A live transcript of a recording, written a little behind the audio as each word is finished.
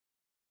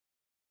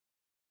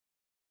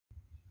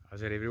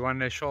How's it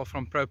everyone? Charles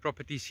from Pro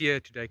Properties here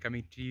today,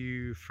 coming to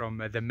you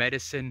from the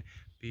Madison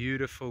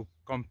beautiful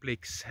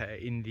complex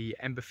in the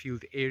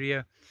Amberfield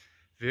area.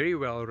 Very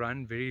well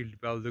run, very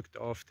well looked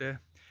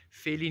after,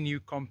 fairly new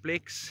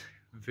complex,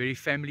 very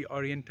family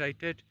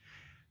orientated.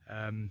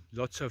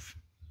 Lots of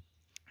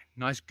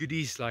nice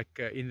goodies like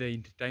in the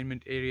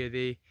entertainment area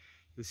there.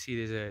 You'll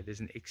see there's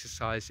an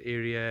exercise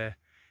area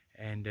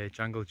and a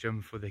jungle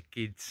gym for the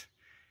kids.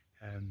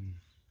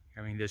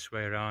 Coming this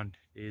way around,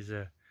 there's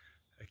a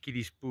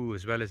kiddies pool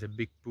as well as a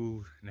big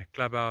pool and a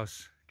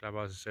clubhouse.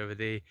 Clubhouse is over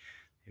there.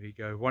 There we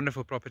go.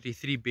 Wonderful property,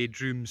 3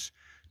 bedrooms,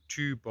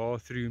 2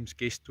 bathrooms,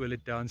 guest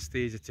toilet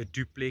downstairs. It's a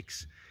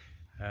duplex.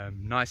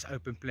 Nice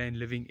open plan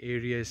living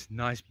areas,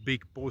 nice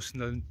big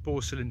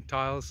porcelain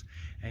tiles,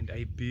 and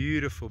a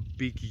beautiful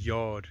big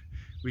yard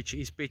which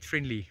is pet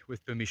friendly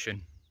with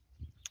permission.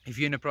 If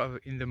you're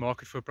in the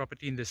market for a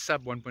property in the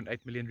sub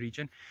 1.8 million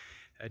region,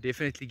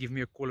 definitely give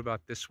me a call about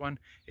this one.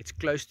 It's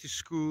close to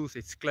schools,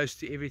 it's close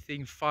to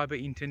everything, fiber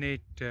internet,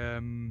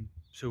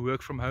 so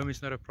work from home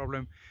is not a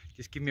problem.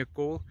 Just give me a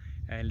call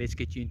and let's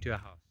get you into a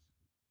house.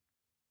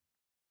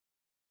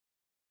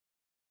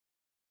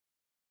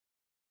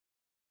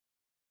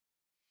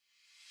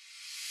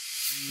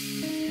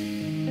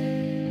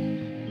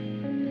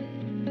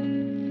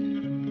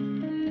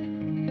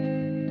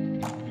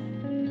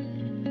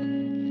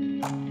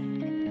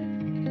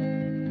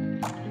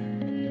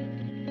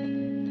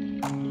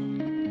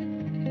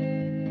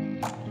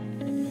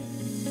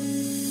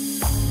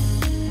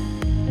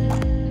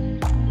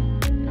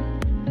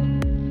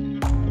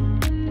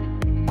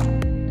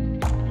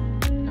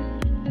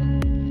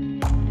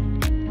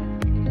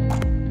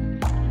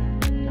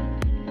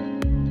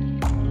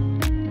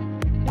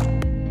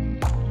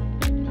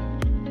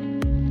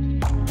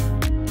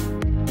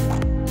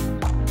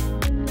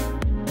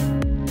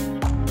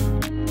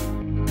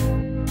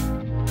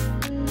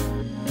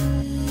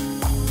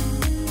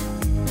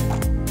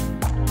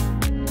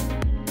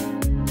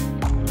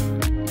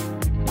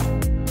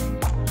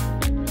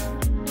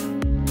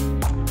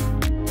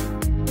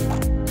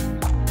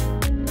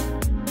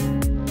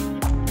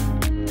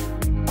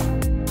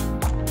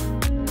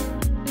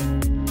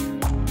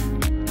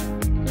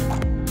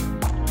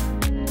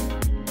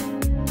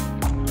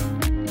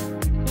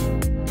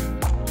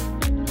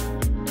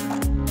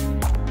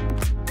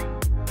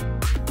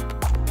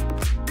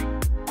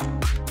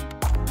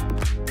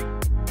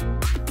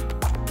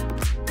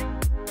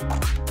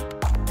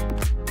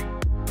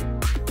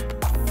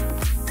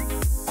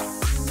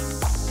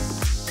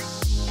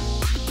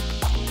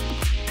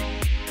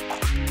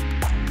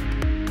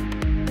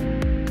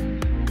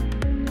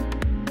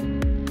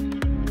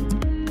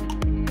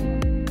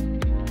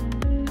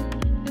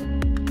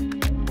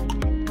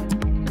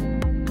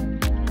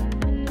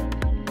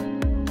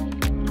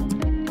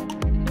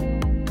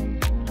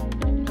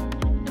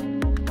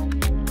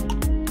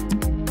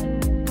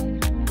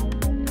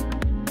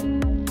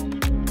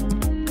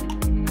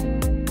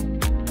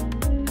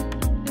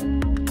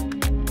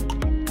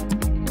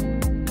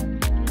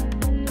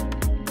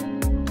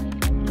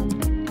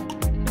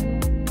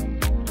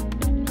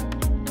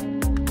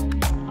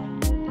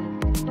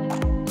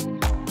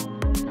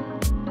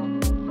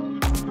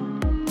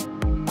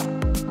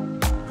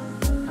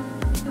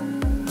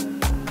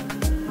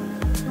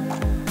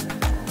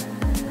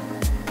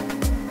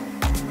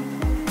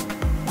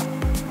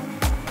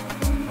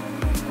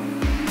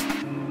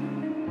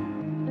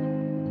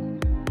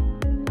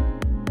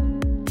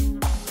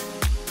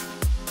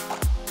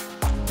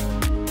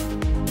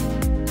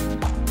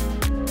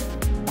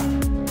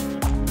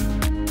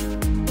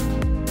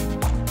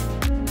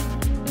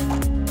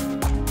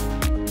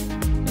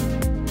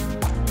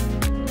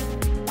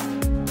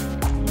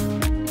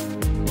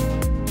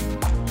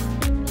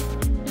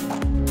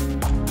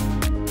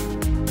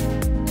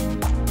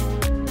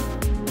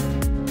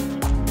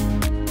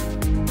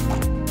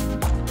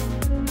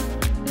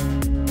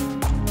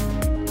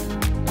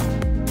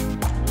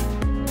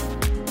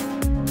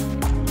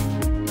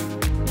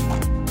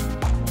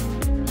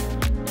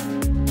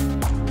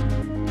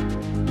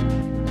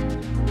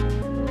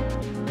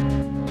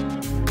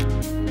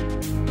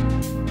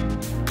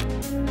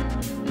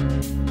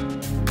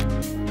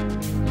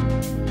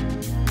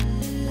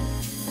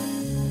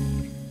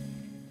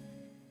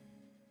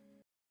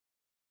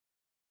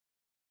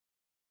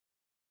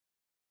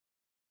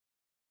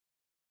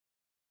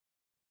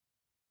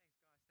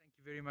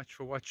 Thank you very much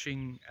for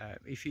watching.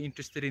 If you're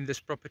interested in this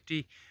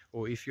property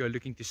or if you're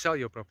looking to sell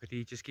your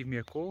property, just give me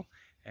a call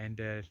and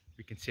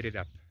we can set it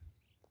up.